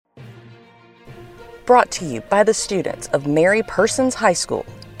Brought to you by the students of Mary Persons High School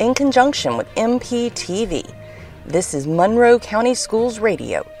in conjunction with MPTV. This is Monroe County Schools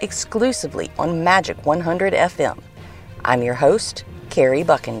Radio, exclusively on Magic 100 FM. I'm your host, Carrie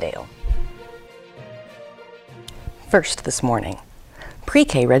Buckendale. First this morning,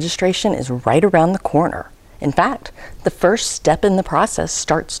 pre-K registration is right around the corner. In fact, the first step in the process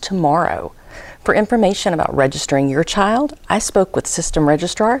starts tomorrow. For information about registering your child, I spoke with System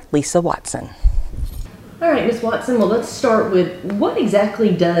Registrar Lisa Watson. All right, Ms. Watson, well, let's start with what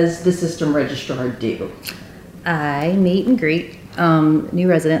exactly does the System Registrar do? I meet and greet new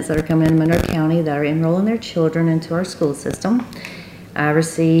residents that are coming in Monroe County that are enrolling their children into our school system. I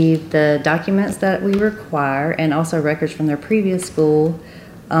receive the documents that we require and also records from their previous school,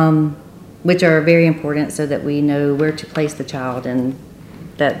 which are very important so that we know where to place the child and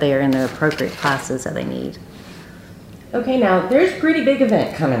that they are in the appropriate classes that they need. Okay, now there's a pretty big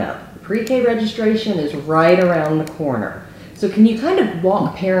event coming up. Pre-K registration is right around the corner. So can you kind of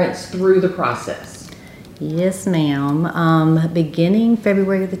walk parents through the process? Yes, ma'am. Beginning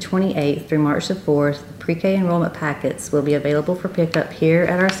February the 28th through March the 4th, the pre-K enrollment packets will be available for pickup here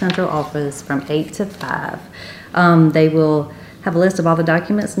at our central office from 8 to 5. They will have a list of all the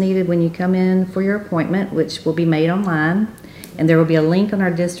documents needed when you come in for your appointment, which will be made online. And there will be a link on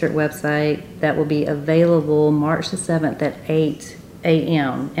our district website that will be available March the 7th at 8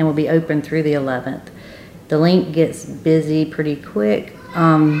 a.m. and will be open through the 11th. The link gets busy pretty quick.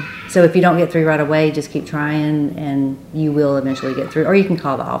 So if you don't get through right away, just keep trying and you will eventually get through. Or you can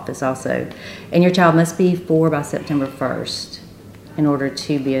call the office also. And your child must be 4 by September 1st in order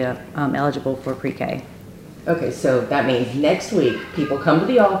to be eligible for pre-K. Okay, so that means next week people come to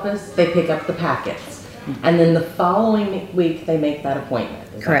the office, they pick up the packets. And then the following week, they make that appointment.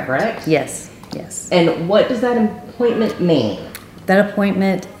 Is that correct? Yes, yes. And what does that appointment mean? That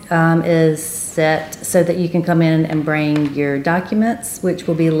appointment is set so that you can come in and bring your documents, which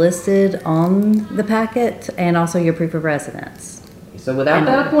will be listed on the packet, and also your proof of residence. So without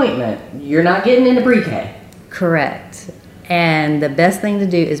that appointment, you're not getting into pre-K? Correct. And the best thing to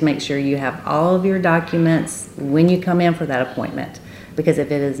do is make sure you have all of your documents when you come in for that appointment. Because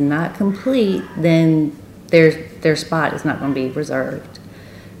if it is not complete, then their spot is not going to be reserved.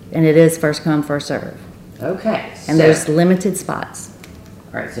 And it is first come, first serve. Okay. And there's limited spots.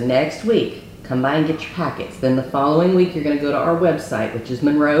 All right, so next week, come by and get your packets. Then the following week, you're going to go to our website, which is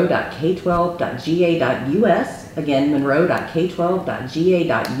monroe.k12.ga.us. Again,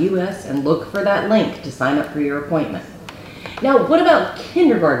 monroe.k12.ga.us, and look for that link to sign up for your appointment. Now, what about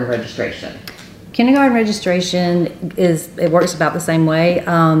kindergarten registration? Kindergarten registration it works about the same way.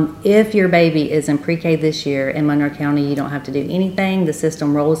 If your baby is in pre-K this year in Monroe County, you don't have to do anything. The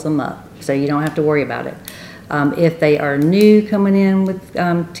system rolls them up, so you don't have to worry about it. If they are new coming in with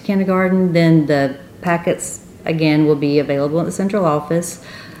to kindergarten, then the packets again will be available at the central office,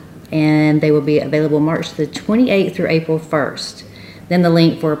 and they will be available March the 28th through April 1st. Then the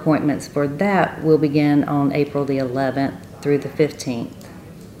link for appointments for that will begin on April the 11th through the 15th.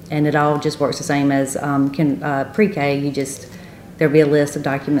 And it all just works the same as pre-K. There'll be a list of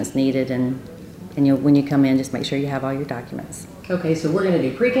documents needed, and when you come in, just make sure you have all your documents. Okay, so we're going to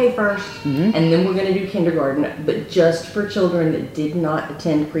do pre-K first, and then we're going to do kindergarten, but just for children that did not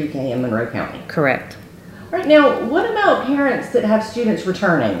attend pre-K in Monroe County. Correct. All right, now what about parents that have students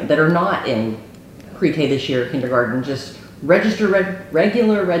returning that are not in pre-K this year, kindergarten, just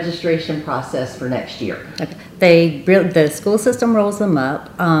regular registration process for next year? Okay. The school system rolls them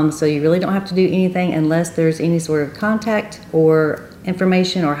up, so you really don't have to do anything unless there's any sort of contact or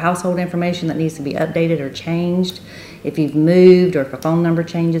information or household information that needs to be updated or changed. If you've moved or if a phone number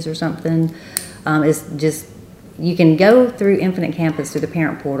changes or something, you can go through Infinite Campus through the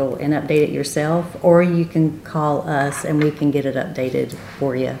parent portal and update it yourself, or you can call us and we can get it updated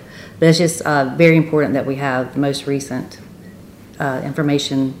for you. But it's just very important that we have the most recent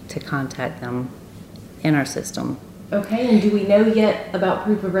information to contact them in our system. Okay, and do we know yet about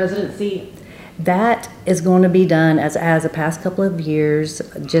proof of residency? That is going to be done as the past couple of years,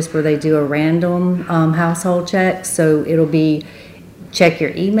 just where they do a random household check. So it'll be check your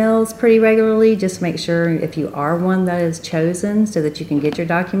emails pretty regularly, just make sure if you are one that is chosen so that you can get your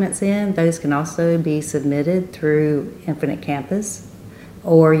documents in. Those can also be submitted through Infinite Campus,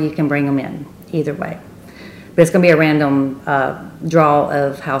 or you can bring them in, either way. But it's going to be a random draw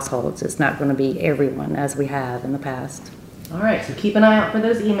of households. It's not going to be everyone as we have in the past. All right, so keep an eye out for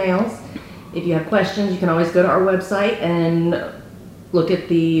those emails. If you have questions, you can always go to our website and look at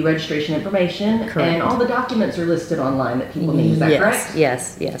the registration information. Correct. And all the documents are listed online that people need. Is that correct?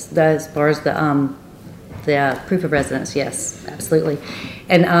 Yes. As far as the The proof of residence, yes, absolutely.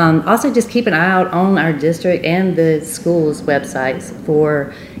 And also just keep an eye out on our district and the school's websites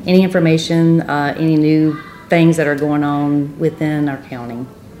for any information, any new things that are going on within our county.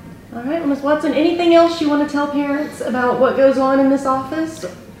 All right, Ms. Watson, anything else you want to tell parents about what goes on in this office?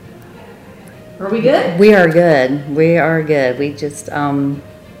 Are we good? We are good. We are good. We just,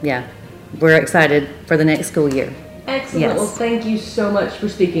 yeah, we're excited for the next school year. Excellent. Yes. Well, thank you so much for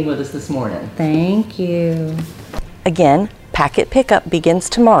speaking with us this morning. Thank you. Again, packet pickup begins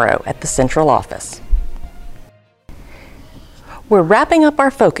tomorrow at the central office. We're wrapping up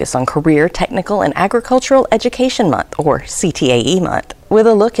our focus on Career, Technical, and Agricultural Education Month, or CTAE Month, with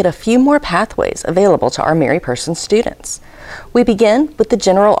a look at a few more pathways available to our Mary Persons students. We begin with the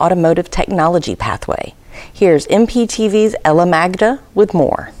General Automotive Technology pathway. Here's MPTV's Ella Magda with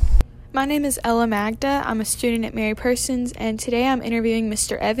more. My name is Ella Magda. I'm a student at Mary Persons, and today I'm interviewing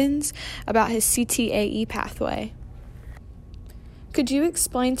Mr. Evans about his CTAE pathway. Could you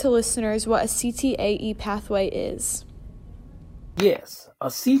explain to listeners what a CTAE pathway is? Yes, a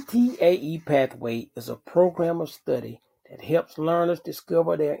CTAE pathway is a program of study that helps learners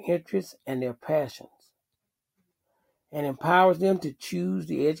discover their interests and their passions, and empowers them to choose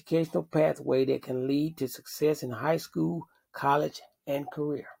the educational pathway that can lead to success in high school, college, and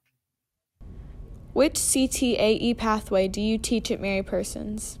career. Which CTAE pathway do you teach at Mary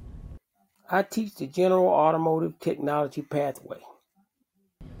Persons? I teach the General Automotive Technology pathway.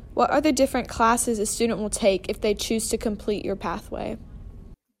 What are the different classes a student will take if they choose to complete your pathway?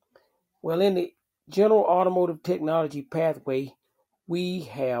 Well, in the General Automotive Technology pathway, we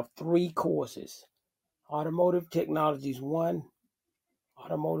have 3 courses: Automotive Technologies 1,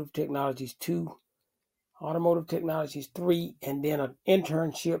 Automotive Technologies 2, Automotive Technologies 3, and then an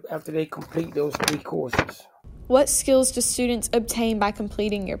internship after they complete those 3 courses. What skills do students obtain by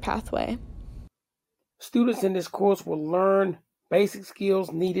completing your pathway? Students in this course will learn basic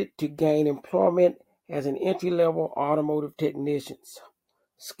skills needed to gain employment as an entry-level automotive technicians.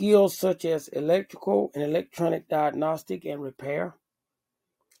 Skills such as electrical and electronic diagnostic and repair,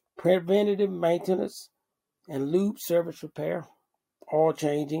 preventative maintenance and lube service repair, oil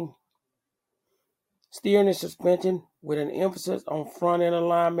changing, steering and suspension with an emphasis on front-end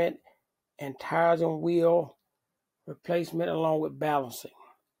alignment and tires and wheel replacement along with balancing.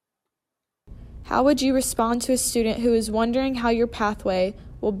 How would you respond to a student who is wondering how your pathway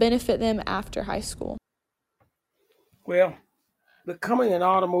will benefit them after high school? Well, becoming an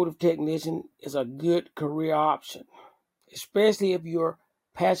automotive technician is a good career option, especially if you're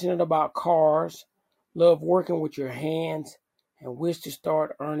passionate about cars, love working with your hands, and wish to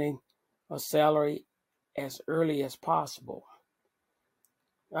start earning a salary as early as possible.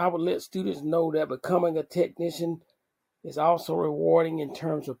 I would let students know that becoming a technician is also rewarding in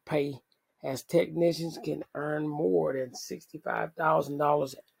terms of pay, as technicians can earn more than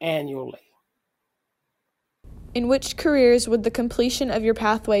 $65,000 annually. In which careers would the completion of your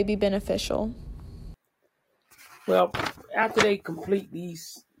pathway be beneficial? Well, after they complete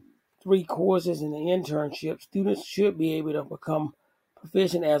these 3 courses and the internship, students should be able to become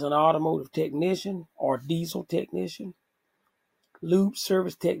proficient as an automotive technician or diesel technician, lube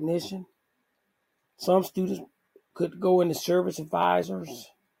service technician. Some students could go into service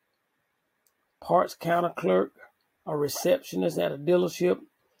advisors, parts counter clerk, a receptionist at a dealership,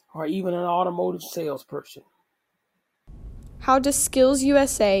 or even an automotive salesperson. How does Skills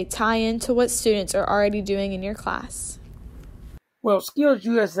USA tie into what students are already doing in your class? Well, Skills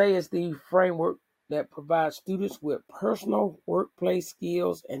USA is the framework that provides students with personal workplace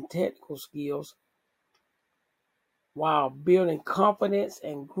skills and technical skills while building confidence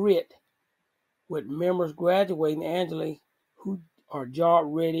and grit, with members graduating annually who are job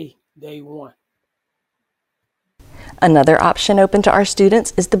ready day one. Another option open to our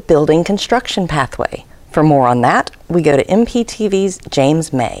students is the Building Construction pathway. For more on that, we go to MPTV's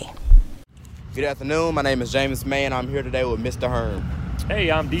James May. Good afternoon, my name is James May and I'm here today with Mr. Herm. Hey,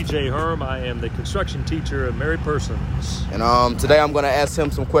 I'm DJ Herm. I am the construction teacher at Mary Persons. And today I'm going to ask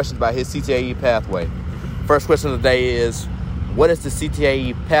him some questions about his CTAE pathway. First question of the day is, what is the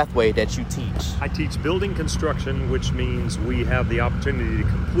CTAE pathway that you teach? I teach building construction, which means we have the opportunity to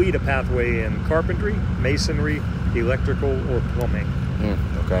complete a pathway in carpentry, masonry, electrical, or plumbing.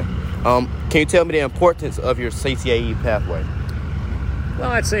 Okay. Can you tell me the importance of your CTAE pathway?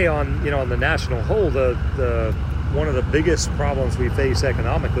 Well, I'd say on the national whole, the one of the biggest problems we face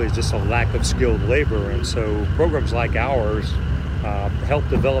economically is just a lack of skilled labor, and so programs like ours help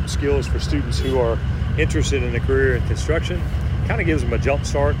develop skills for students who are interested in a career in construction. Kind of gives them a jump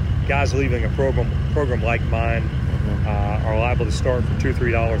start. Guys leaving a program like mine are liable to start for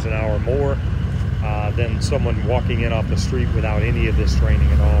 $2-3 an hour more. than someone walking in off the street without any of this training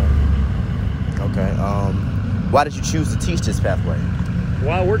at all. Okay. Why did you choose to teach this pathway?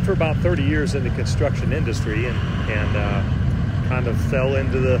 Well, I worked for about 30 years in the construction industry and kind of fell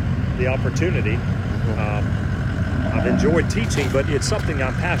into the opportunity. I've enjoyed teaching, but it's something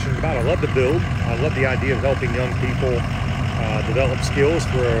I'm passionate about. I love to build. I love the idea of helping young people develop skills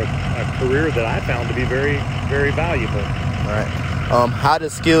for a career that I found to be very, very valuable. All right. How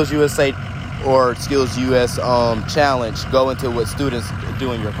does Skills USA or Skills US Challenge go into what students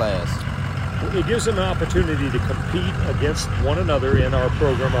do in your class? It gives them an opportunity to compete against one another in our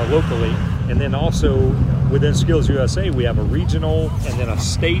program, or locally, and then also within Skills USA, we have a regional and then a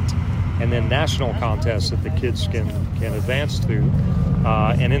state and then national contests that the kids can advance through.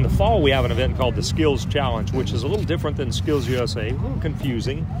 And in the fall, we have an event called the Skills Challenge, which is a little different than Skills USA, a little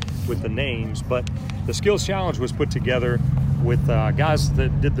confusing with the names, but the Skills Challenge was put together with guys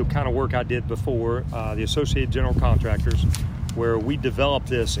that did the kind of work I did before, the Associated General Contractors, where we developed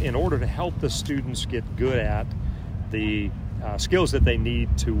this in order to help the students get good at the skills that they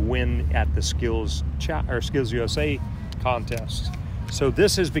need to win at the Skills USA contest. So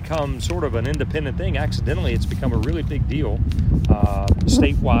this has become sort of an independent thing. Accidentally, it's become a really big deal.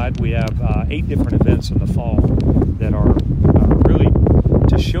 Statewide, we have 8 different events in the fall that are really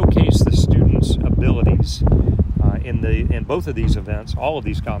to showcase the students' abilities. In both of these events, all of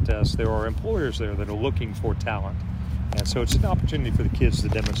these contests, there are employers there that are looking for talent. And so it's an opportunity for the kids to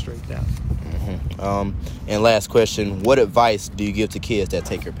demonstrate that. And last question, what advice do you give to kids that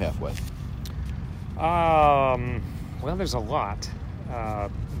take your pathway? Well, there's a lot.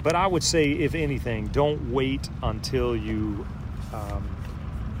 But I would say, if anything, don't wait until you...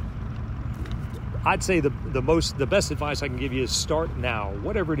 I'd say the best advice I can give you is start now.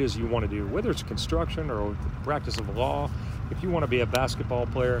 Whatever it is you want to do, whether it's construction or the practice of law, if you want to be a basketball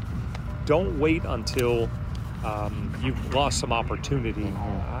player, don't wait until you've lost some opportunity.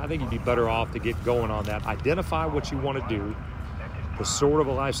 I think you'd be better off to get going on that. Identify what you want to do, the sort of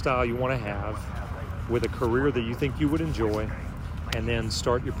a lifestyle you want to have, with a career that you think you would enjoy, and then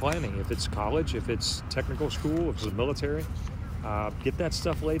start your planning. If it's college, if it's technical school, if it's the military, get that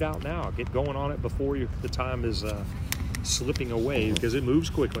stuff laid out now. Get going on it before the time is slipping away, because it moves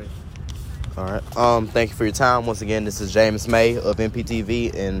quickly. All right. Thank you for your time. Once again, this is James May of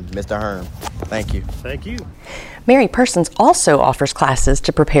MPTV and Mr. Hearn. Thank you. Thank you. Mary Persons also offers classes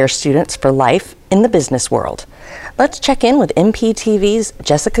to prepare students for life in the business world. Let's check in with MPTV's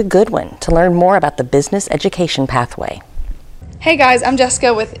Jessica Goodwin to learn more about the business education pathway. Hey guys, I'm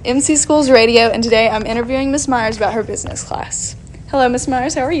Jessica with MC Schools Radio, and today I'm interviewing Miss Myers about her business class. Hello, Miss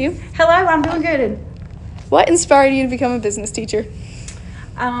Myers, how are you? Hello, I'm doing good. What inspired you to become a business teacher?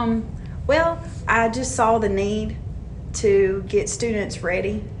 Well, I just saw the need to get students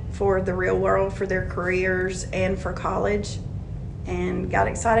ready for the real world, for their careers, and for college, and got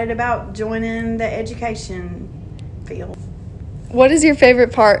excited about joining the education field. What is your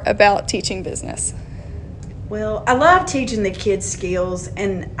favorite part about teaching business? Well, I love teaching the kids skills,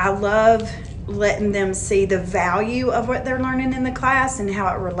 and I love letting them see the value of what they're learning in the class and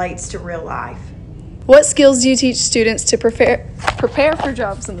how it relates to real life. What skills do you teach students to prepare for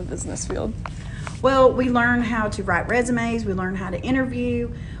jobs in the business field? Well, we learn how to write resumes, we learn how to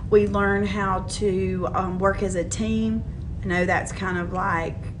interview, we learn how to work as a team. I know that's kind of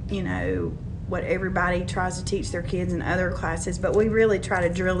like, what everybody tries to teach their kids in other classes, but we really try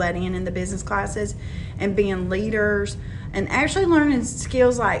to drill that in the business classes, and being leaders and actually learning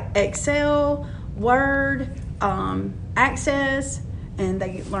skills like Excel, Word, Access, and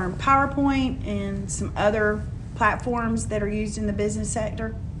they learn PowerPoint and some other platforms that are used in the business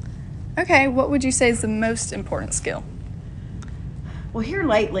sector. Okay, what would you say is the most important skill? Well, here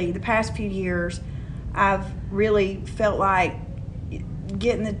lately, the past few years, I've really felt like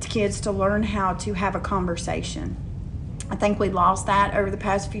getting the kids to learn how to have a conversation. I think we lost that over the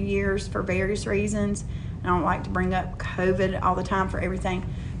past few years for various reasons. I don't like to bring up COVID all the time for everything,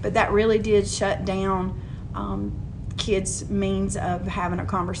 but that really did shut down kids' means of having a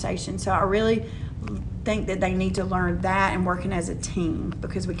conversation. So I really think that they need to learn that and working as a team,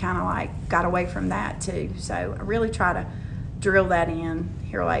 because we kind of like got away from that too. So I really try to drill that in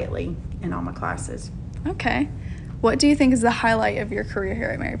here lately in all my classes. Okay. What do you think is the highlight of your career here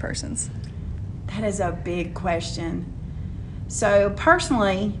at Mary Persons? That is a big question. So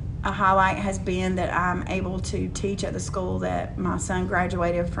personally, a highlight has been that I'm able to teach at the school that my son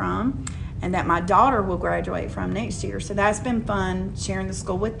graduated from and that my daughter will graduate from next year. So that's been fun, sharing the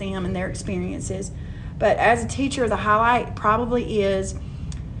school with them and their experiences. But as a teacher, the highlight probably is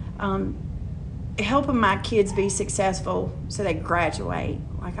helping my kids be successful so they graduate.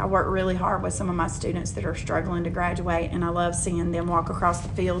 Like, I work really hard with some of my students that are struggling to graduate, and I love seeing them walk across the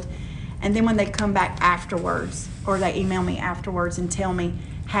field. And then when they come back afterwards, or they email me afterwards and tell me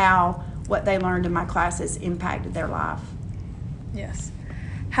how what they learned in my classes impacted their life. Yes.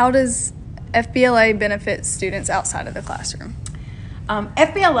 How does FBLA benefit students outside of the classroom?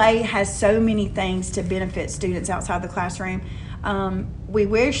 FBLA has so many things to benefit students outside the classroom. We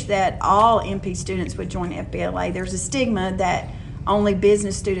wish that all MP students would join FBLA. There's a stigma that only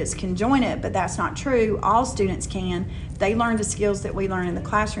business students can join it, but that's not true. All students can. They learn the skills that we learn in the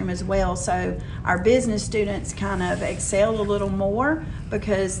classroom as well. So our business students kind of excel a little more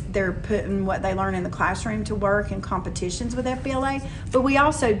because they're putting what they learn in the classroom to work in competitions with FBLA. But we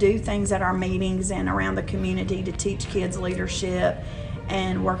also do things at our meetings and around the community to teach kids leadership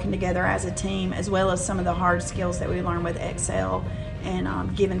and working together as a team, as well as some of the hard skills that we learn with Excel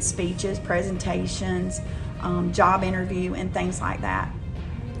and giving speeches, presentations, job interview, and things like that.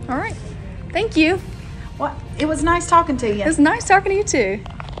 All right. Thank you. Well, it was nice talking to you. It was nice talking to you too.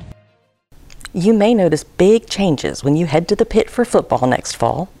 You may notice big changes when you head to the pit for football next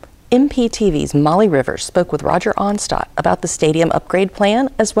fall. MPTV's Molly Rivers spoke with Roger Onstott about the stadium upgrade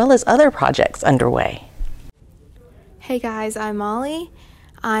plan as well as other projects underway. Hey guys, I'm Molly.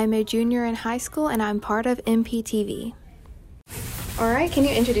 I'm a junior in high school and I'm part of MPTV. All right, can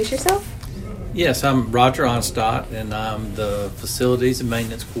you introduce yourself? Yes, I'm Roger Onstott, and I'm the Facilities and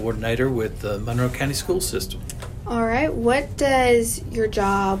Maintenance Coordinator with the Monroe County School System. All right, what does your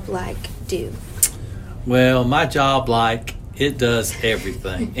job do? Well, my job it does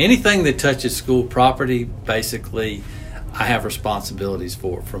everything. Anything that touches school property, basically, I have responsibilities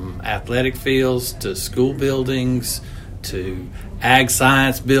for, from athletic fields to school buildings to ag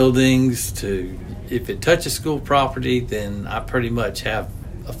science buildings to, if it touches school property, then I pretty much have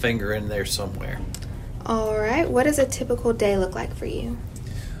a finger in there somewhere. All right. What does a typical day look like for you?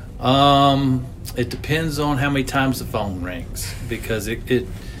 It depends on how many times the phone rings, because it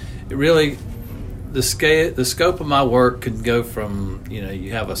really, the scope of my work can go from,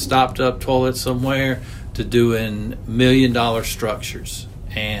 you have a stopped up toilet somewhere to doing $1 million structures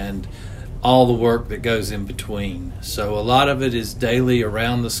and all the work that goes in between. So a lot of it is daily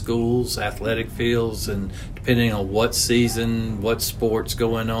around the schools, athletic fields, and depending on what season, what sport's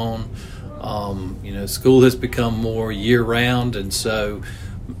going on. School has become more year-round, and so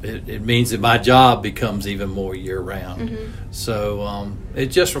it means that my job becomes even more year-round. Mm-hmm. So it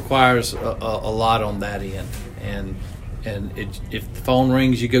just requires a lot on that end. And if the phone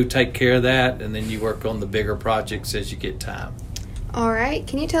rings, you go take care of that, and then you work on the bigger projects as you get time. All right.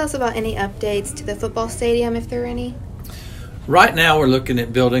 Can you tell us about any updates to the football stadium, if there are any? Right now, we're looking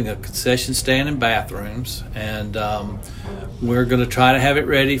at building a concession stand and bathrooms, and we're going to try to have it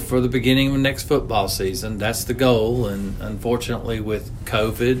ready for the beginning of the next football season. That's the goal, and unfortunately with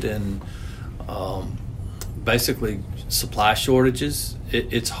COVID and basically supply shortages,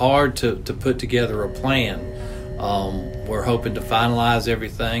 it's hard to put together a plan. We're hoping to finalize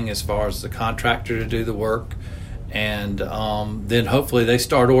everything as far as the contractor to do the work, and then hopefully they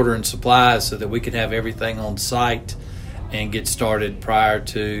start ordering supplies so that we can have everything on site and get started prior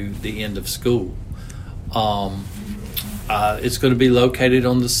to the end of school. It's going to be located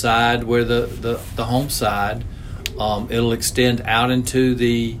on the side where the home side. It'll extend out into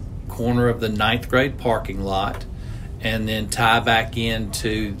the corner of the 9th grade parking lot and then tie back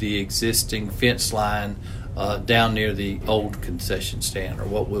into the existing fence line down near the old concession stand, or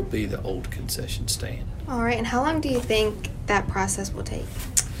what will be the old concession stand. All right, and how long do you think that process will take?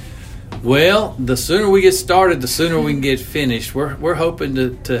 Well, the sooner we get started, the sooner we can get finished. We're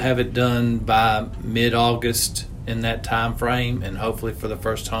hoping to have it done by mid-August in that time frame, and hopefully for the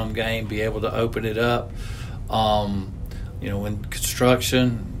first home game be able to open it up. In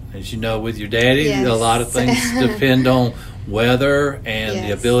construction, as you know, with your daddy, yes. A lot of things depend on weather and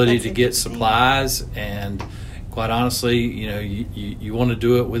the ability to get supplies. And quite honestly, you want to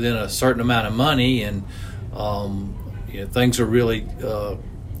do it within a certain amount of money, and things are really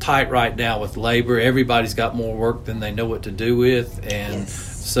tight right now with labor. Everybody's got more work than they know what to do with, and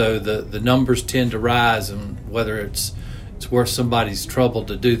so the numbers tend to rise, and whether it's worth somebody's trouble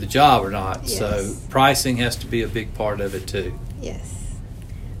to do the job or not. Yes. So pricing has to be a big part of it too. Yes.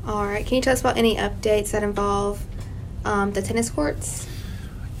 All right. Can you tell us about any updates that involve the tennis courts?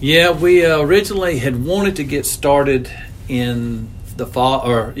 Yeah, we originally had wanted to get started in the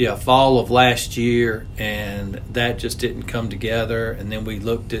fall of last year, and that just didn't come together. And then we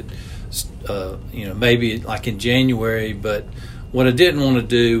looked at maybe like in January, but what I didn't want to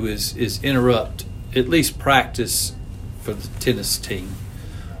do is interrupt at least practice for the tennis team.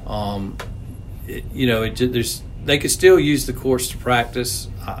 they could still use the courts to practice.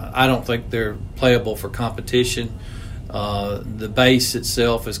 I don't think they're playable for competition. The base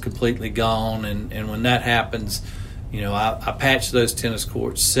itself is completely gone, and when that happens, I patched those tennis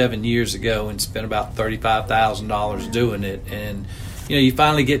courts 7 years ago and spent about $35,000 doing it. And you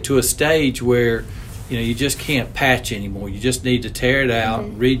finally get to a stage where you just can't patch anymore. You just need to tear it out,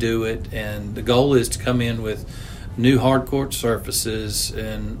 redo it, and the goal is to come in with new hard court surfaces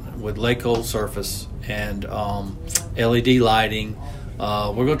and with lake hole surface and LED lighting.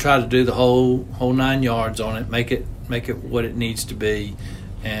 We're going to try to do the whole 9 yards on it, make it what it needs to be,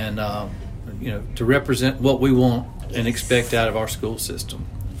 and to represent what we want and expect out of our school system.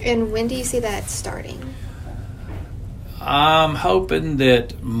 And when do you see that starting? I'm hoping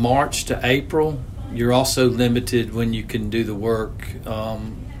that March to April. You're also limited when you can do the work.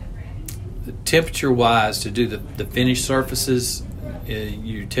 Temperature-wise, to do the finished surfaces,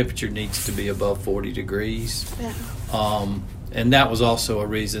 your temperature needs to be above 40 degrees. Yeah. And that was also a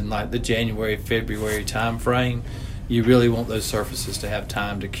reason, like the January, February time frame, you really want those surfaces to have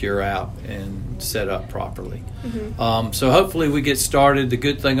time to cure out and set up properly. So hopefully we get started. The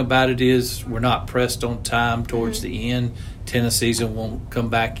good thing about it is we're not pressed on time towards the end. Tennis season won't come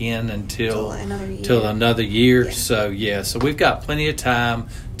back in until another year. Yeah. So we've got plenty of time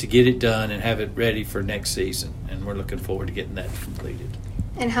to get it done and have it ready for next season, and we're looking forward to getting that completed.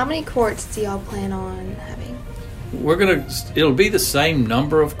 And how many courts do y'all plan on having? It'll be the same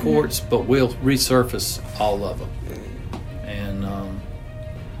number of courts, but we'll resurface all of them,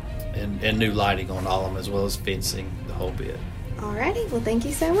 and new lighting on all of them, as well as fencing, the whole bit. Alrighty, well, thank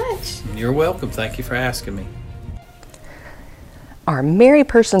you so much. You're welcome. Thank you for asking me. Our Mary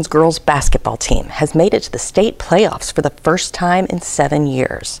Persons girls basketball team has made it to the state playoffs for the first time in 7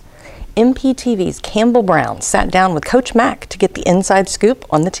 years. MPTV's Campbell Brown sat down with Coach Mack to get the inside scoop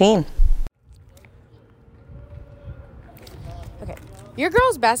on the team. Okay, your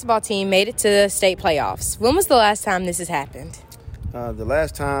girls basketball team made it to the state playoffs. When was the last time this has happened? The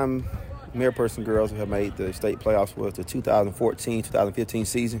last time Mary Person girls have made the state playoffs was the 2014-2015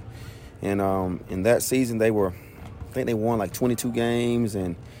 season. And in that season, I think they won like 22 games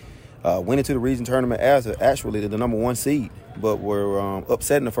and went into the region tournament as actually the number 1 seed, but were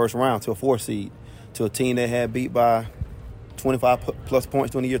upset in the first round to a 4 seed, to a team that had beat by 25-plus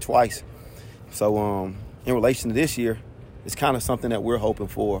points during the year twice. So in relation to this year, it's kind of something that we're hoping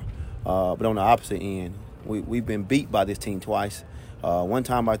for, but on the opposite end. We've been beat by this team twice. One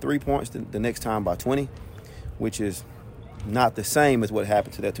time by 3 points, the next time by 20, which is not the same as what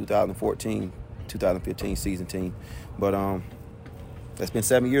happened to that 2014-2015 season team. But that's been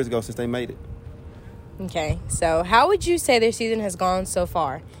 7 years ago since they made it. Okay, so how would you say their season has gone so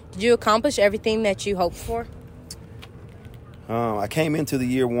far? Did you accomplish everything that you hoped for? I came into the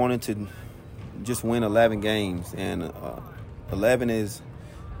year wanting to just win 11 games, and 11 is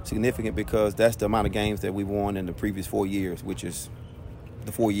significant because that's the amount of games that we've won in the previous 4 years, which is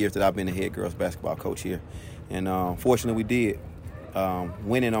the 4 years that I've been the head girls basketball coach here. And fortunately we did.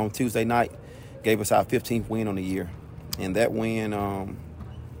 Winning on Tuesday night gave us our 15th win on the year. And that win,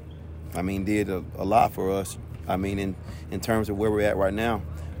 did a lot for us. In terms of where we're at right now,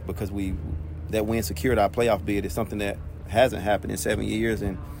 because that win secured our playoff bid. It's something that hasn't happened in 7 years.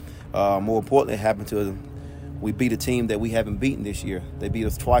 And more importantly, it happened we beat a team that we haven't beaten this year. They beat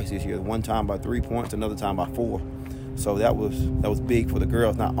us twice this year, one time by 3 points, another time by 4. So that was big for the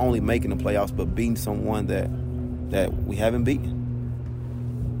girls, not only making the playoffs, but beating someone that we haven't beaten.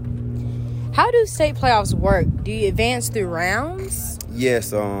 How do state playoffs work? Do you advance through rounds?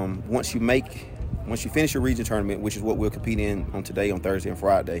 Yes. Once you finish your region tournament, which is what we'll compete in on today, on Thursday and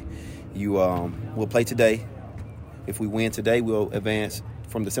Friday, we'll play today. If we win today, we'll advance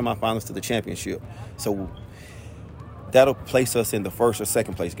from the semifinals to the championship. So that'll place us in the first or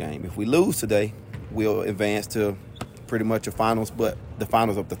second place game. If we lose today, we'll advance to pretty much the finals, but the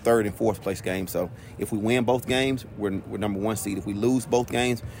finals of the third and fourth place game. So if we win both games, we're number 1 seed. If we lose both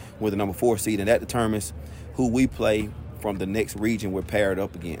games, we're the number 4 seed, and that determines who we play from the next region we're paired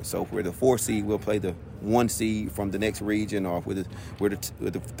up against. So if we're the 4 seed, we'll play the 1 seed from the next region, or if we're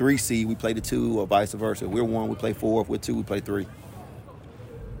the 3 seed, we play the 2, or vice versa. If we're 1, we play 4. If we're 2, we play 3.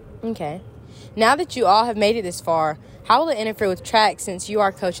 Okay. Now that you all have made it this far, how will it interfere with track since you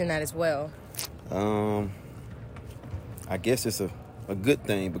are coaching that as well? I guess it's a good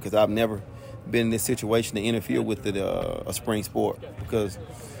thing, because I've never been in this situation to interfere with a spring sport, because,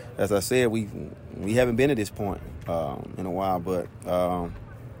 as I said, we haven't been at this point in a while. But I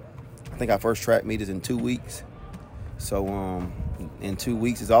think our first track meet is in 2 weeks. So in 2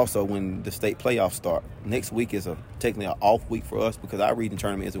 weeks is also when the state playoffs start. Next week is technically an off week for us because our region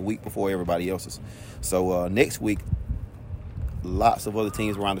tournament is a week before everybody else's. So next week, lots of other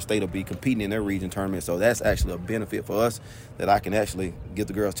teams around the state will be competing in their region tournament. So that's actually a benefit for us that I can actually give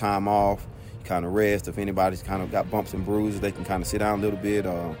the girls time off, kind of rest. If anybody's kind of got bumps and bruises, they can kind of sit down a little bit,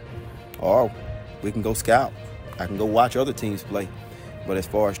 or we can go scout. I can go watch other teams play. But as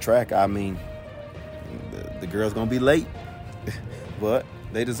far as track, I mean, the girls going to be late. But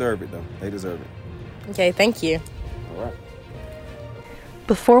they deserve it, though. They deserve it. Okay, thank you. All right.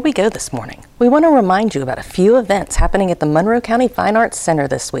 Before we go this morning, we want to remind you about a few events happening at the Monroe County Fine Arts Center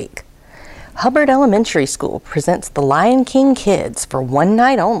this week. Hubbard Elementary School presents the Lion King Kids for one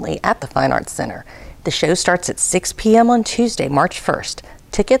night only at the Fine Arts Center. The show starts at 6 p.m. on Tuesday, March 1st.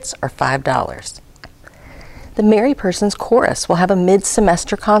 Tickets are $5. The Mary Persons Chorus will have a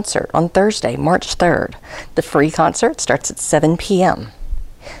mid-semester concert on Thursday, March 3rd. The free concert starts at 7 p.m.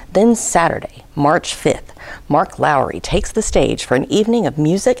 Then Saturday, March 5th, Mark Lowry takes the stage for an evening of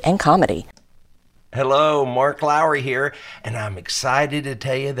music and comedy. Hello, Mark Lowry here, and I'm excited to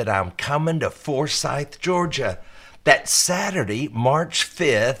tell you that I'm coming to Forsyth, Georgia. That's Saturday, March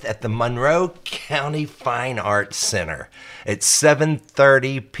 5th at the Monroe County Fine Arts Center at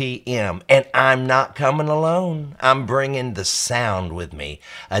 7:30 p.m. And I'm not coming alone. I'm bringing the sound with me.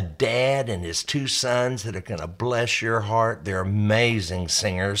 A dad and his two sons that are going to bless your heart. They're amazing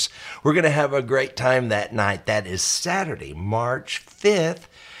singers. We're going to have a great time that night. That is Saturday, March 5th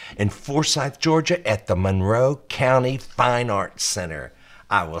in Forsyth, Georgia at the Monroe County Fine Arts Center.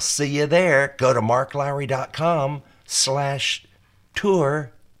 I will see you there. Go to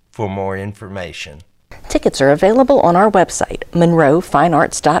marklowry.com/tour for more information. Tickets are available on our website,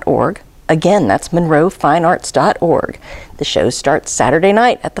 monroefinearts.org. Again, that's monroefinearts.org. The show starts Saturday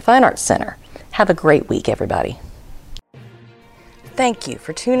night at the Fine Arts Center. Have a great week, everybody. Thank you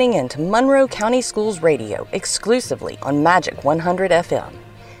for tuning in to Monroe County Schools Radio exclusively on Magic 100 FM.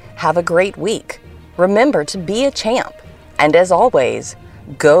 Have a great week. Remember to be a champ. And as always,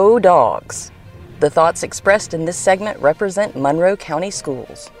 go Dogs. The thoughts expressed in this segment represent Monroe County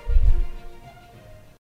Schools.